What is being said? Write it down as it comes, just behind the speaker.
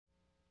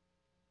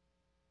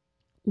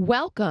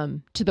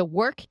Welcome to the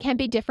Work Can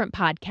Be Different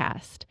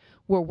podcast,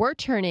 where we're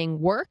turning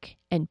work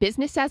and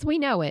business as we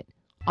know it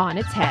on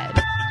its head.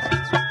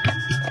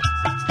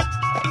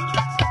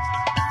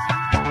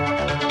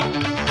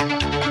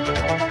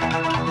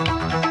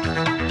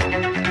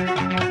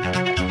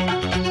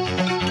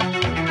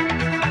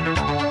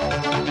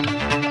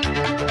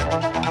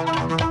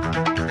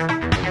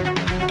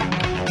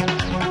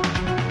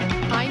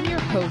 I'm your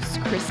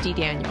host, Christy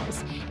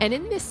Daniels. And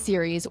in this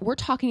series, we're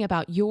talking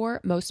about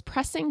your most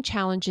pressing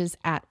challenges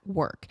at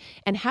work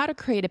and how to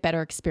create a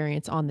better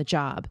experience on the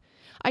job.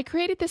 I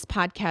created this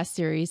podcast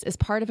series as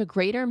part of a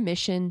greater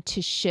mission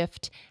to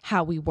shift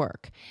how we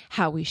work,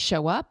 how we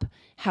show up,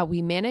 how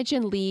we manage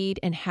and lead,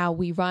 and how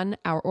we run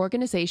our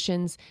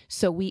organizations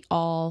so we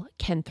all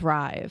can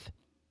thrive.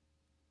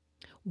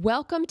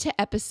 Welcome to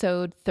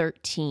episode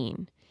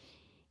 13.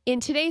 In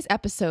today's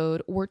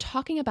episode, we're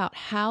talking about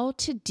how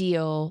to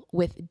deal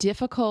with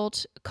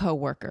difficult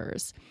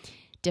coworkers,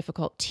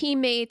 difficult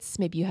teammates,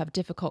 maybe you have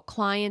difficult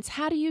clients.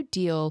 How do you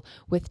deal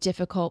with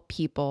difficult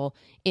people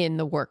in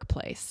the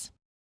workplace?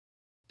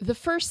 The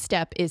first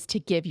step is to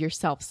give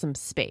yourself some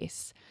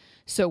space.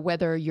 So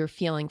whether you're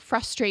feeling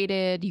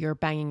frustrated, you're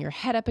banging your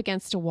head up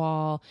against a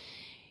wall,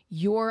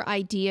 your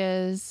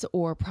ideas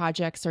or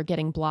projects are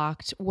getting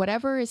blocked,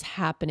 whatever is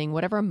happening,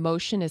 whatever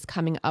emotion is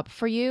coming up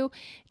for you,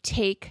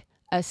 take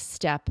a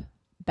step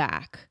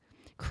back.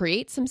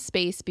 Create some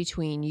space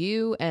between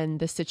you and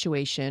the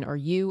situation or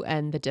you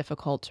and the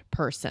difficult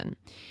person.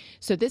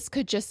 So this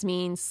could just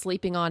mean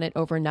sleeping on it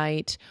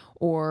overnight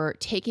or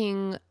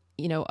taking,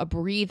 a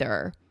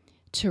breather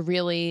to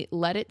really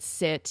let it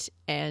sit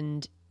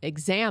and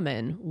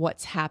examine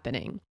what's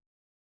happening.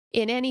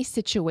 In any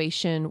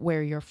situation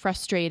where you're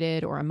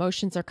frustrated or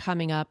emotions are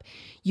coming up,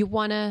 you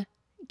want to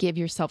give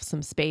yourself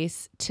some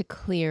space to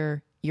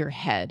clear your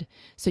head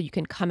so you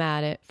can come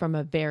at it from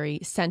a very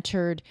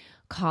centered,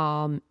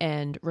 calm,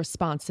 and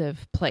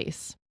responsive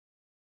place.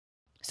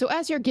 So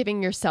as you're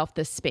giving yourself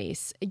this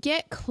space,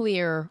 get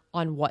clear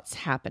on what's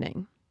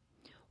happening.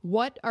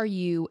 What are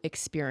you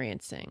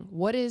experiencing?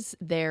 What is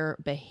their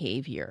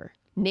behavior?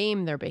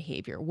 Name their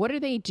behavior. What are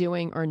they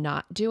doing or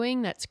not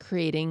doing that's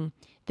creating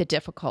the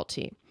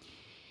difficulty?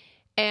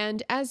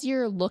 And as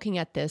you're looking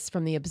at this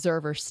from the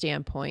observer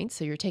standpoint,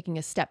 so you're taking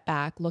a step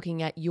back,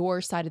 looking at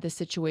your side of the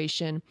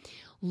situation,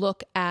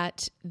 look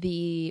at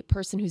the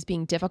person who's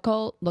being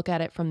difficult, look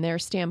at it from their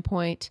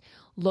standpoint,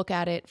 look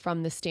at it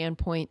from the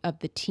standpoint of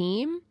the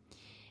team,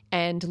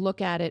 and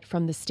look at it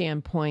from the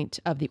standpoint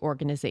of the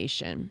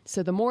organization.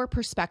 So the more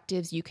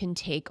perspectives you can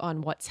take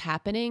on what's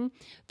happening,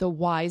 the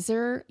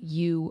wiser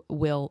you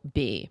will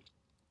be.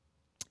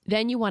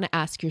 Then you want to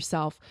ask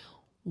yourself,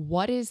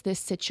 what is this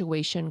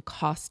situation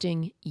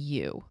costing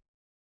you?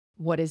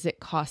 What is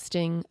it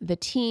costing the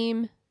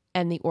team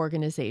and the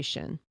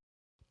organization?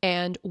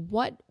 And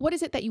what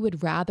is it that you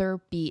would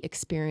rather be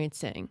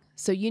experiencing?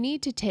 So you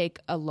need to take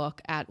a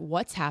look at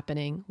what's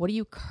happening. What are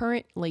you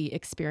currently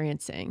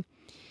experiencing?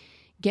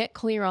 Get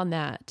clear on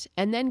that,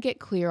 and then get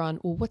clear on,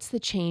 what's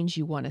the change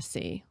you want to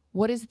see?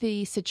 What is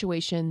the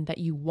situation that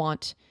you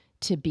want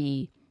to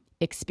be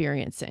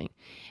experiencing?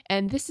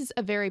 And this is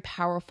a very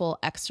powerful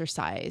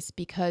exercise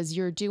because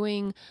you're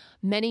doing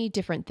many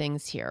different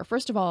things here.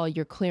 First of all,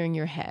 you're clearing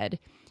your head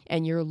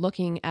and you're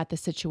looking at the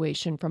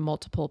situation from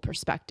multiple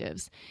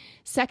perspectives.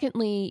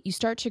 Secondly, you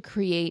start to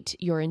create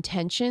your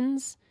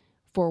intentions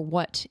for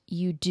what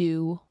you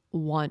do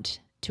want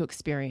to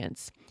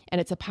experience.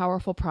 And it's a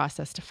powerful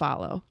process to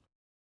follow.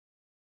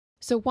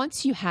 So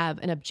once you have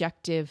an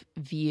objective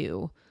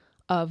view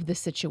of the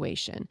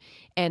situation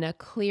and a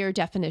clear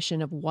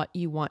definition of what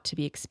you want to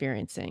be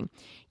experiencing,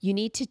 you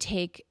need to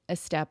take a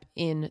step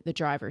in the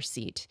driver's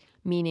seat,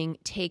 meaning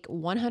take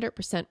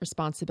 100%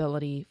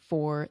 responsibility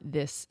for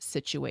this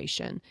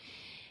situation.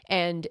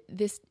 And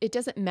it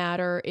doesn't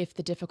matter if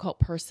the difficult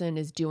person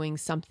is doing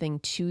something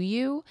to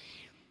you.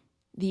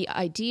 The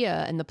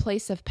idea and the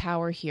place of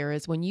power here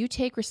is when you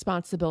take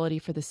responsibility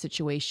for the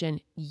situation,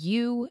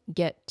 you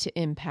get to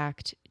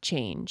impact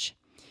change.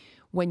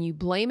 When you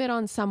blame it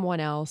on someone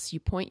else,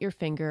 you point your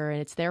finger and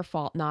it's their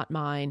fault, not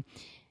mine,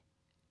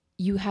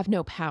 you have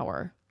no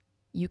power.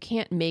 You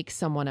can't make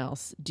someone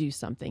else do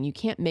something. You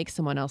can't make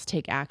someone else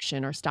take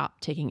action or stop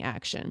taking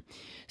action.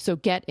 So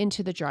get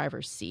into the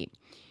driver's seat.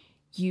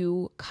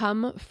 You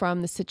come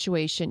from the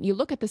situation, you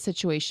look at the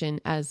situation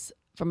as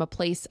from a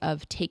place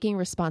of taking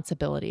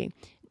responsibility,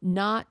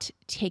 not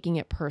taking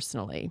it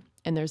personally.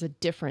 And there's a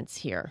difference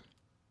here.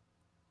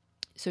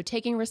 So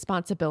taking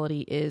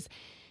responsibility is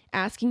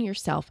asking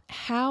yourself,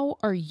 how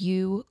are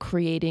you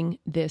creating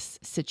this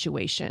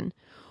situation?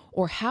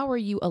 Or how are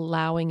you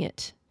allowing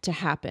it to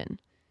happen?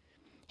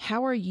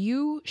 How are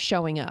you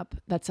showing up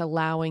that's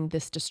allowing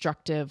this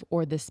destructive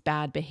or this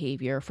bad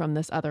behavior from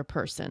this other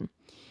person?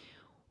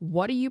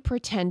 What are you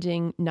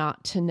pretending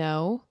not to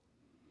know?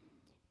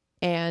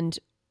 And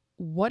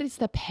what is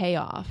the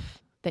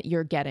payoff that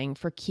you're getting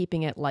for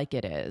keeping it like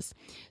it is?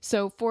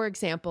 So, for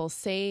example,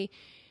 say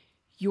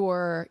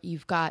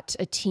you've got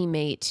a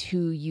teammate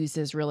who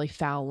uses really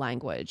foul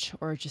language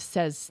or just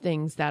says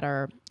things that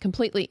are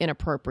completely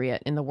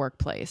inappropriate in the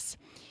workplace.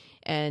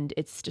 And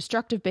it's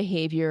destructive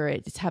behavior.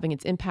 It's having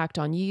its impact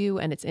on you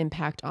and its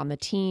impact on the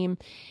team.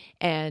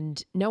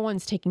 And no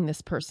one's taking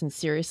this person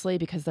seriously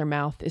because their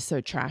mouth is so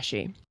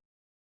trashy.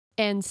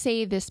 And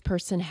say this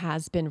person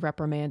has been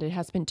reprimanded,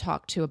 has been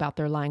talked to about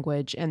their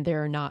language, and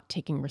they're not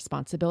taking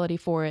responsibility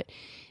for it.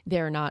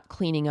 They're not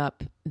cleaning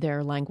up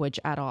their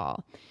language at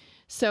all.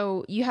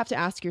 So you have to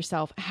ask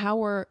yourself,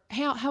 how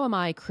am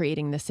I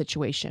creating this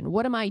situation?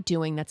 What am I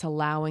doing that's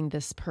allowing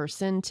this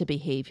person to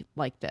behave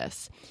like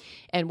this?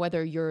 And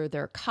whether you're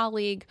their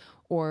colleague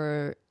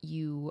or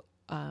you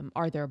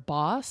are their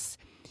boss,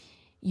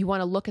 you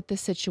want to look at the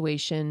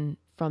situation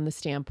from the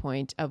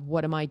standpoint of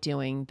what am I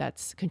doing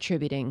that's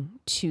contributing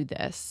to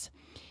this?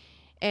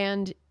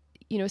 And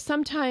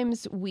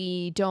sometimes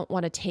we don't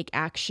want to take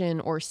action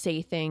or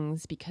say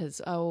things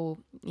because,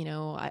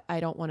 I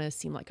don't want to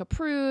seem like a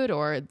prude,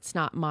 or it's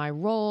not my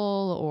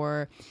role,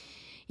 or,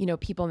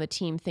 people on the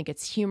team think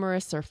it's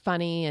humorous or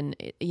funny, and,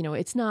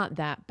 it's not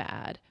that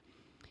bad.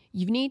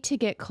 You need to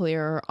get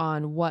clear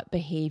on what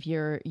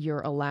behavior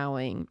you're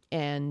allowing.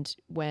 And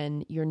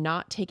when you're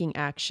not taking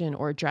action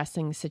or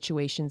addressing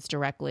situations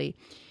directly,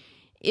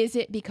 is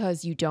it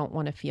because you don't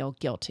want to feel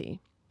guilty?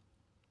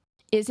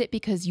 Is it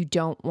because you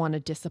don't want to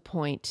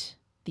disappoint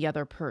the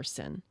other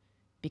person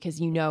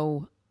because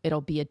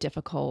it'll be a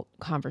difficult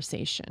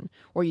conversation,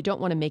 or you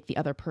don't want to make the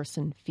other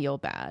person feel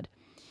bad?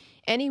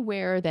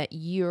 Anywhere that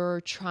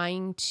you're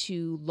trying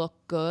to look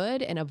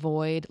good and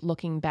avoid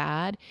looking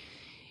bad,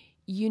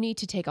 you need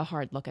to take a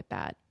hard look at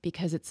that,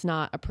 because it's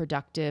not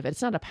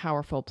a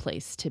powerful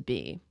place to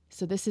be.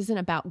 So this isn't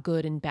about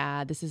good and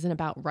bad. This isn't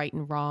about right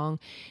and wrong.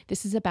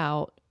 This is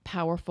about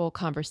powerful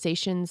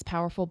conversations,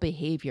 powerful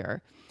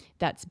behavior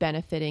that's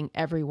benefiting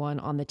everyone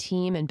on the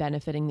team and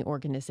benefiting the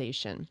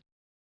organization.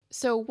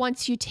 So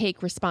once you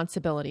take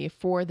responsibility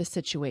for the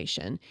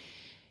situation,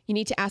 you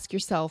need to ask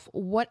yourself,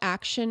 what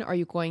action are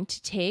you going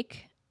to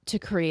take to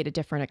create a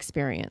different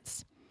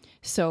experience?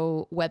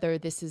 So whether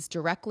this is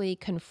directly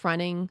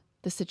confronting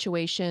the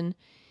situation,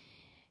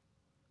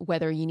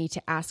 whether you need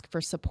to ask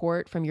for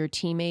support from your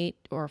teammate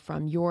or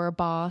from your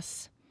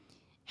boss,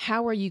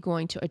 how are you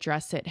going to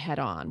address it head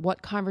on?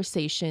 What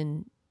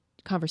conversations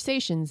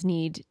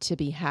need to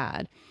be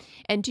had?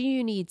 And do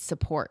you need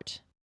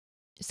support?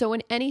 So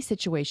in any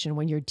situation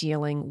when you're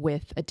dealing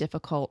with a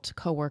difficult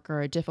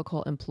coworker, a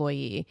difficult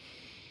employee,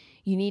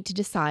 you need to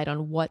decide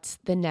on what's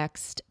the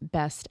next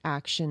best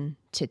action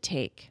to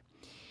take.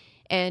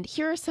 And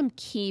here are some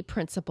key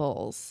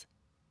principles,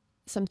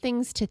 some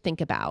things to think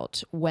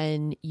about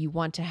when you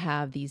want to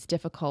have these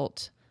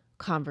difficult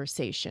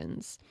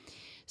conversations.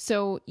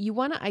 So you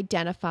want to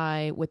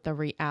identify with the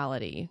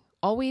reality.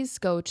 Always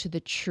go to the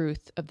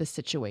truth of the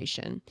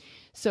situation.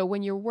 So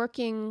when you're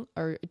working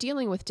or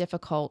dealing with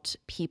difficult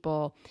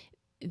people,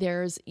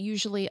 there's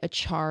usually a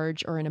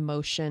charge or an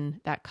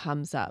emotion that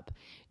comes up.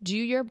 Do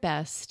your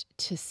best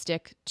to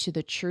stick to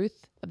the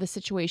truth of the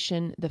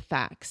situation, the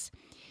facts.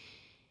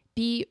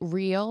 Be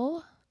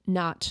real,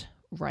 not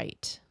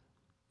right.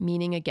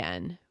 Meaning,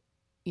 again,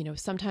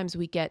 sometimes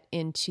we get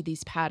into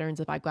these patterns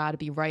of I've got to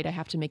be right, I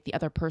have to make the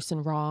other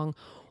person wrong,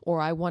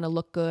 or I want to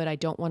look good, I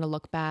don't want to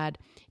look bad.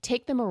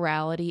 Take the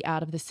morality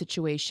out of the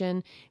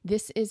situation.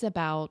 This is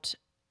about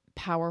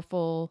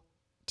powerful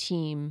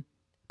team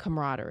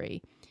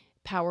camaraderie,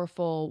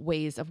 powerful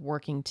ways of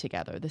working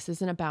together. This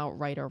isn't about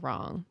right or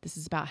wrong. This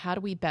is about how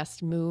do we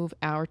best move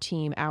our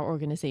team, our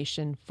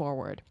organization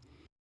forward.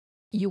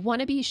 You want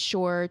to be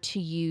sure to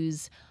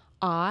use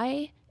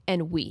I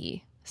and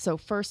we. So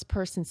first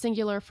person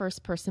singular,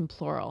 first person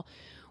plural.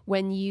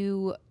 When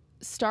you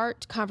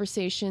start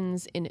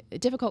conversations, in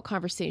difficult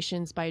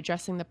conversations, by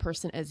addressing the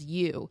person as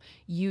you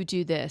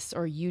do this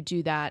or you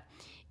do that,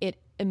 it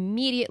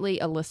immediately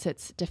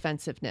elicits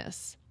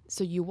defensiveness.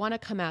 So you want to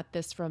come at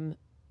this from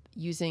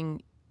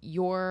using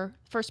your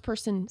first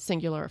person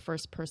singular,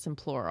 first person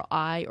plural,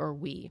 I or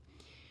we.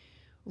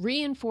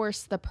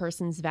 Reinforce the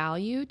person's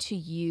value to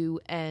you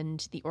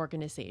and the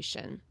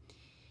organization.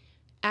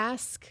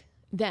 Ask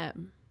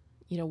them,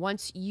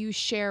 once you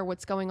share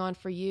what's going on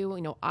for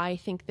you, I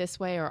think this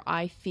way, or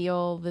I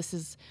feel this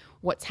is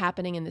what's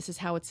happening and this is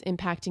how it's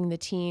impacting the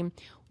team.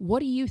 What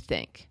do you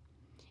think?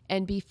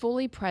 And be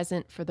fully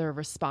present for their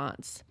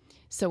response.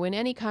 So in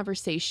any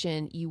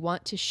conversation, you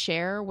want to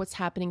share what's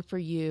happening for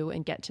you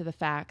and get to the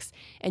facts,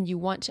 and you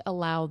want to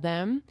allow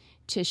them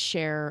to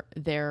share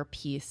their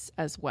piece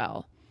as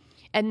well.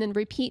 And then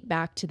repeat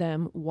back to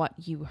them what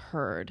you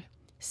heard.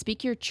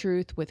 Speak your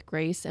truth with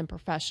grace and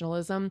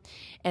professionalism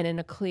and in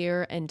a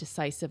clear and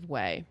decisive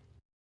way.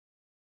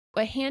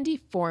 A handy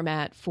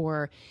format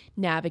for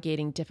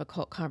navigating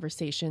difficult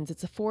conversations,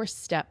 it's a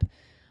 4-step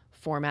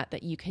format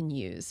that you can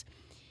use.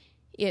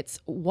 It's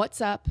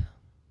what's up,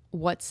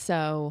 what's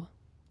so,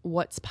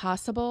 what's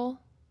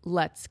possible,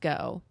 let's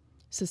go.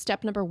 So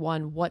step number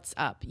 1, what's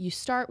up? You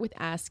start with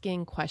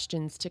asking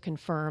questions to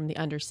confirm the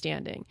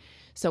understanding.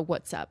 So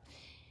what's up?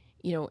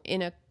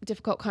 in a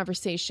difficult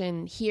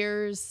conversation,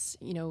 here's,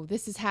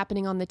 this is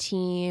happening on the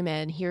team,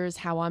 and here's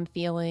how I'm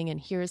feeling, and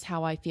here's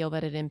how I feel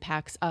that it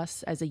impacts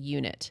us as a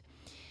unit.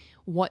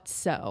 What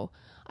so?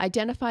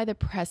 Identify the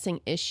pressing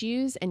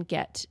issues and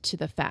get to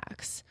the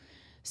facts.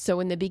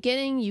 So in the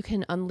beginning, you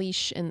can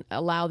unleash and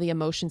allow the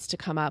emotions to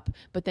come up,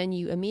 but then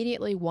you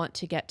immediately want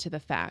to get to the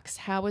facts.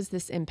 How is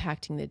this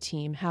impacting the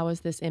team? How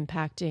is this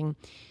impacting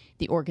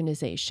the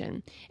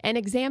organization? And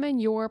examine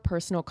your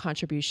personal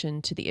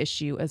contribution to the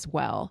issue as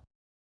well.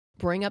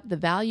 Bring up the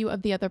value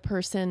of the other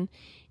person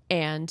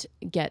and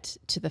get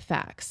to the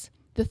facts.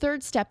 The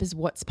third step is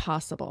what's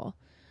possible.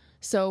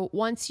 So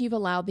once you've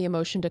allowed the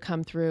emotion to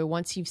come through,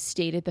 once you've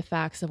stated the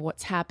facts of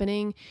what's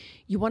happening,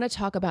 you want to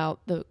talk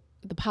about the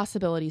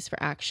possibilities for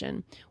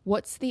action.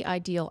 What's the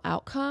ideal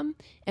outcome,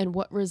 and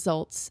what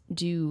results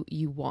do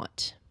you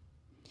want?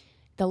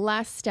 The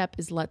last step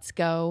is let's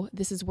go.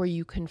 This is where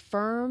you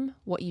confirm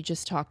what you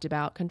just talked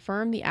about,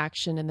 confirm the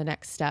action and the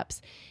next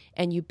steps,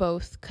 and you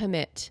both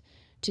commit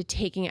to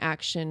taking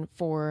action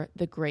for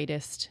the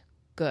greatest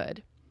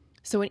good.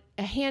 So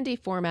a handy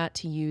format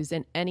to use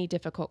in any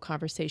difficult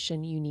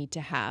conversation you need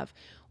to have.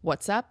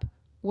 What's up?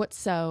 What's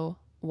so?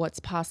 What's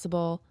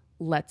possible?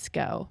 Let's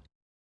go.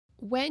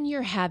 When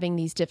you're having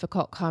these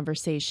difficult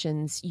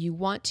conversations, you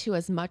want to,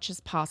 as much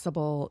as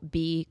possible,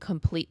 be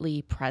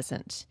completely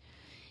present.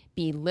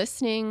 Be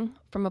listening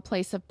from a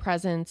place of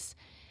presence.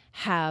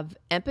 Have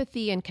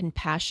empathy and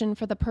compassion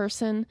for the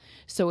person.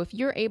 So if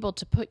you're able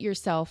to put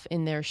yourself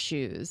in their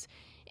shoes,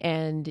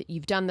 and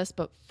you've done this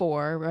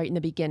before, right in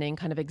the beginning,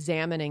 kind of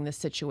examining the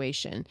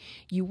situation,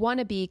 you want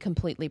to be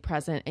completely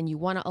present, and you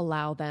want to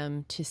allow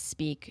them to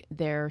speak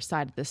their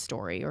side of the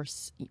story or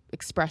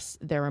express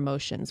their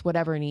emotions,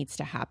 whatever needs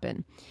to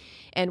happen.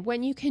 And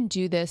when you can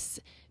do this,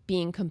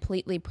 being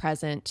completely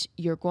present,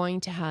 you're going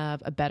to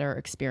have a better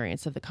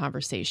experience of the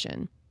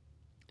conversation.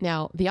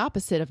 Now, the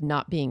opposite of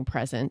not being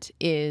present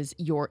is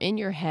you're in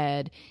your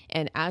head,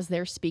 and as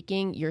they're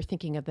speaking, you're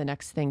thinking of the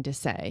next thing to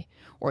say,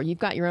 or you've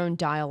got your own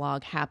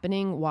dialogue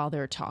happening while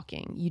they're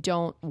talking. You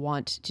don't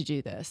want to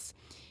do this.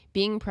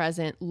 Being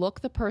present, look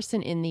the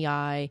person in the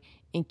eye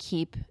and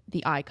keep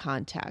the eye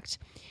contact.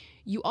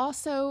 You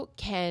also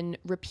can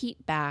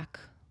repeat back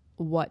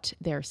what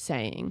they're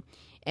saying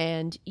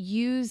and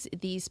use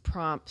these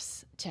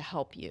prompts to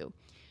help you.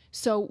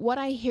 So what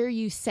I hear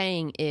you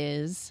saying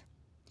is,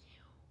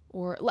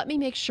 or let me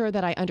make sure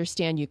that I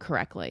understand you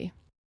correctly.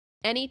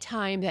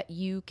 Anytime that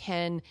you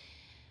can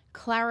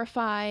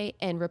clarify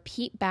and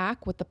repeat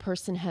back what the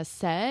person has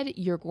said,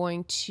 you're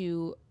going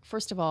to,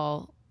 first of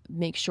all,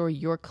 make sure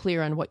you're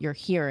clear on what you're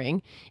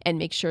hearing and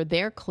make sure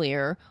they're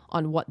clear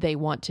on what they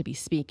want to be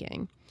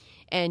speaking.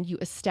 And you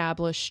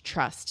establish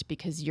trust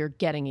because you're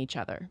getting each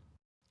other.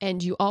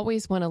 And you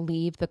always want to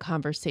leave the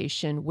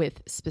conversation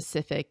with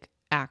specific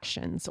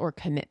actions or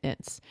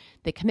commitments,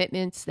 the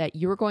commitments that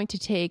you're going to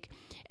take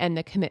and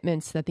the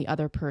commitments that the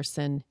other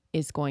person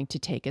is going to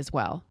take as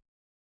well.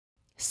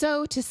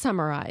 So to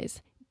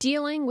summarize,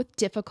 dealing with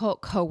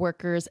difficult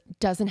coworkers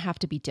doesn't have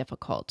to be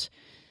difficult.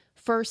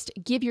 First,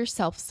 give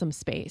yourself some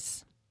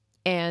space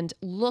and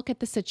look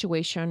at the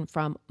situation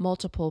from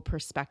multiple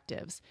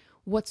perspectives.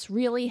 What's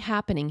really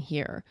happening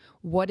here?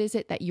 What is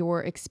it that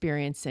you're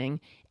experiencing?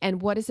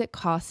 And what is it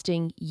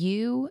costing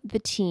you, the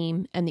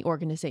team, and the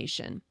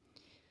organization?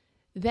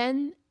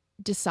 Then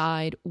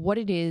decide what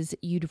it is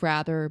you'd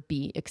rather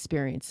be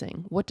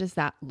experiencing. What does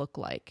that look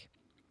like?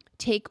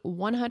 Take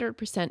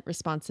 100%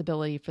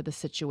 responsibility for the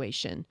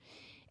situation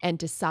and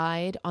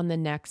decide on the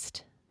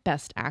next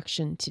best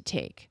action to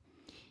take.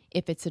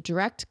 If it's a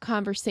direct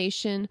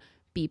conversation,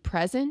 be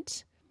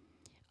present,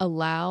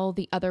 allow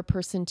the other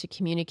person to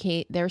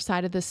communicate their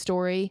side of the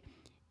story,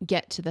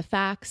 get to the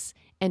facts,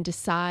 and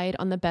decide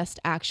on the best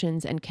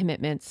actions and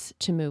commitments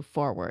to move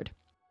forward.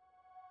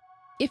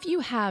 If you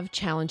have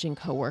challenging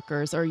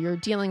coworkers or you're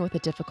dealing with a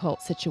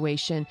difficult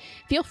situation,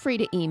 feel free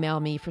to email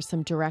me for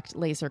some direct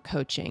laser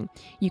coaching.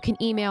 You can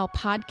email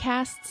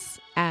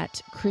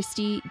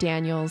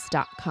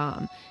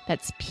podcasts@christydaniels.com.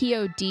 That's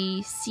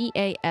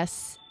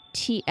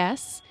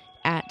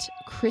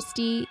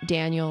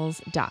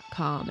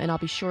podcasts@christydaniels.com. And I'll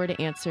be sure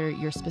to answer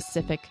your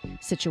specific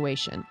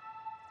situation.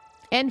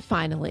 And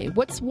finally,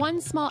 what's one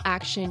small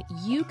action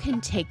you can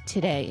take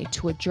today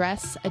to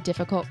address a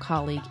difficult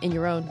colleague in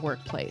your own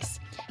workplace?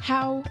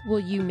 How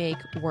will you make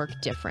work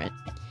different?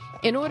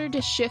 In order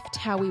to shift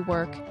how we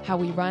work, how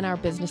we run our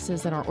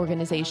businesses and our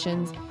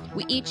organizations,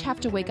 we each have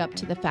to wake up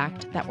to the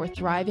fact that we're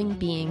thriving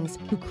beings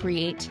who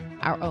create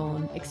our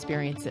own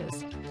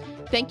experiences.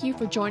 Thank you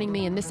for joining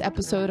me in this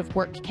episode of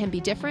Work Can Be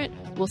Different.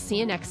 We'll see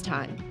you next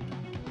time.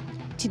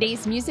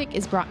 Today's music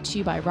is brought to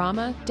you by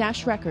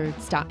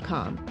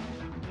Rama-Records.com.